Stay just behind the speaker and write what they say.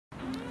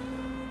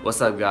What's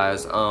up,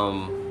 guys?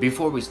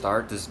 Before we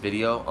start this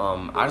video,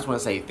 I just want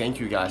to say thank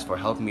you guys for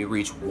helping me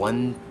reach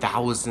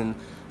 1,000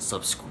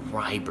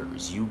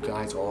 subscribers. You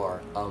guys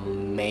are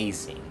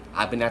amazing.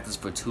 I've been at this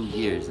for 2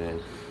 years, and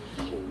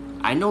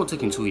I know it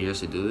took me 2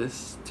 years to do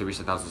this, to reach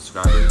 1,000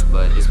 subscribers,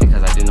 but it's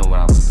because I didn't know what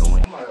I was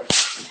doing.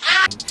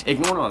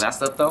 Ignoring all that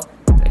stuff though,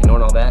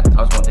 ignoring all that, I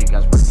just want to thank you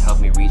guys for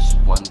helping me reach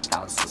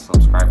 1,000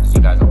 subscribers.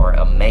 You guys are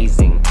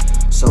amazing.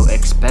 So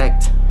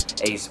expect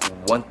a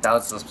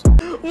 1,000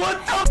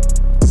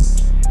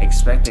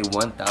 expect a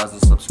 1,000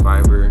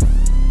 subscriber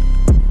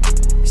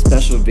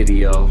special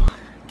video.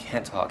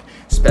 Can't talk.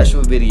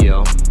 Special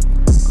video.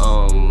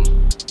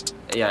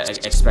 Yeah,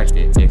 expect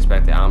it.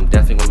 I'm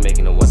definitely gonna be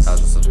making a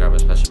 1,000 subscriber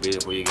special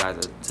video for you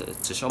guys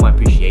to show my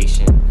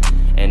appreciation.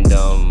 And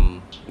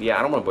yeah,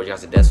 I don't want to bore you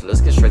guys to death, so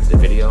let's get straight to the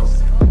video.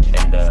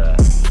 And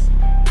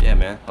yeah,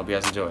 man, hope you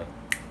guys enjoy.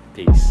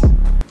 Peace. Why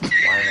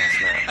did I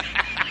snap?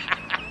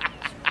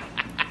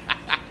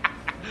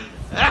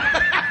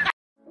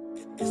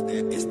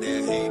 It's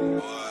that heat,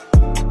 boy.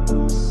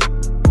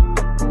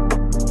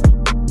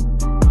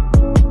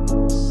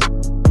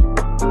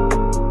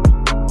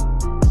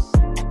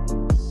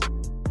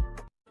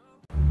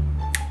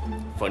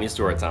 Funny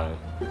story time.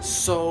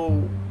 So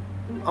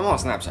I'm on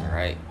Snapchat,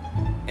 right?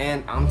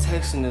 And I'm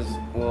texting this.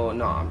 Well,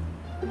 no.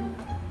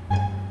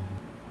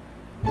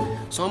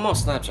 So I'm on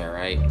Snapchat,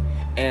 right?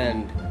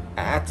 And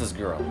I asked this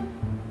girl,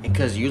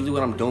 because usually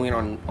what I'm doing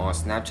on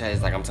Snapchat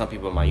is like I'm telling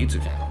people about my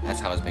YouTube channel.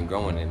 That's how it's been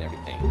growing and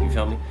everything. You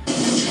feel me?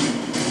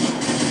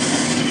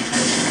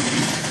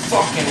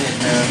 Fucking it,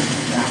 man.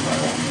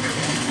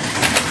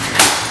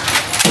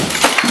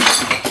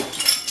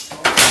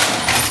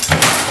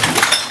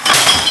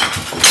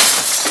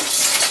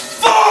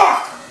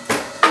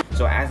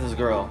 So I asked this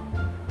girl,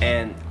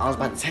 and I was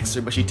about to text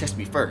her, but she texted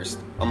me first.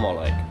 I'm all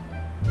like,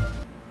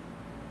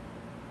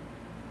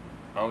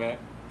 okay.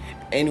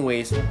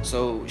 Anyways,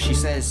 so she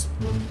says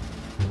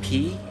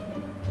PFP.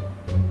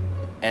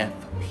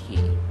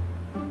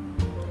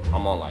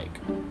 I'm all like,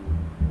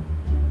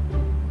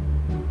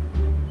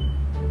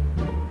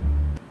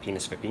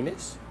 penis for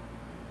penis?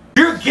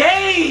 You're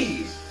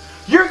gay!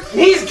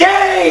 He's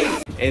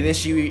gay! And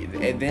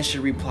then she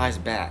replies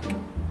back,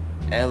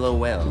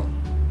 LOL.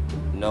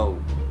 No,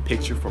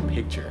 picture for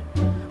picture.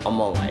 I'm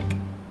all like,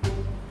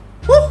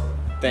 woo!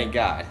 Thank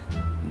God.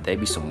 They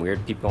be some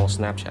weird people on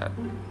Snapchat.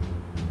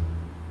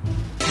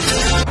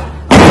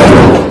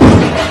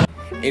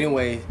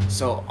 Anyway,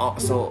 so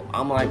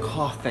I'm like,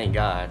 oh, thank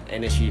God.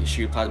 And then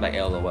she replies back,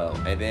 LOL.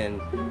 And then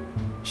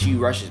she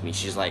rushes me.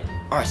 She's like,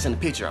 all right, send a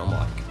picture. I'm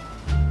like,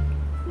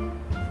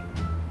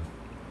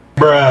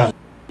 Bruh.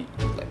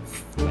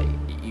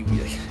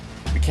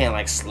 We can't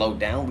like slow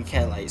down. We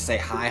can't like say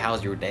hi,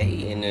 how's your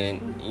day? And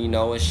then you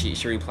know what? She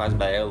replies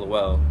by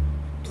LOL.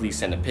 Please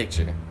send a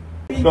picture.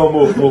 No,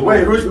 move.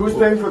 Wait, who's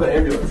paying for the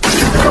ambulance?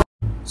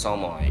 So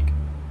I'm like,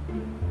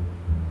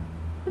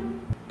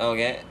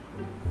 okay.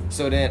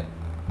 So then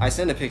I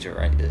send a picture,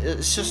 right?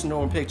 It's just a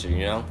normal picture,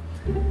 you know.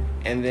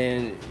 And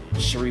then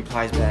she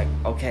replies back,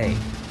 okay,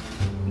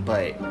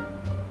 but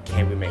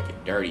can we make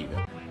it dirty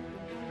though?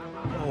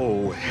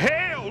 Oh,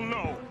 hell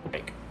no!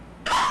 Like,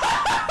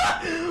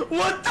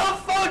 What the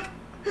fuck?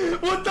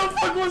 What the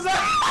fuck was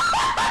that?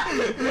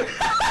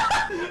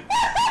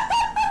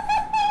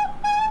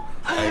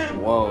 like,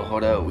 whoa,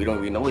 hold up. We don't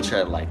even know each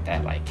other like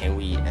that. Like, can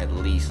we at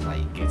least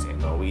like get to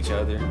know each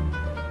other?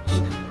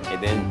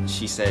 And then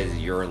she says,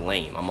 you're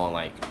lame. I'm all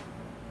like,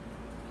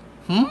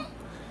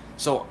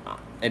 So,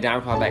 and then I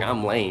reply back,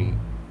 I'm lame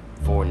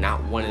for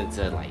not wanting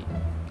to like,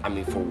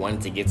 for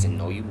wanting to get to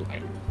know you,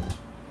 like,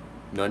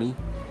 nutty.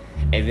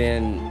 And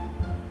then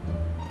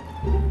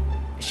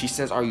she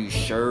says, are you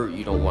sure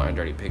you don't want a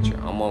dirty picture?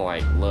 I'm all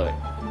like,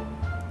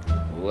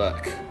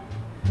 look,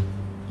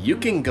 you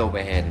can go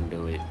ahead and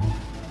do it,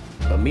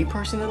 but me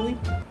personally,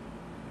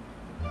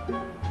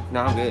 no,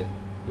 I'm good.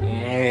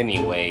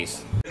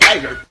 Anyways.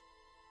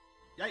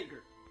 Jaeger.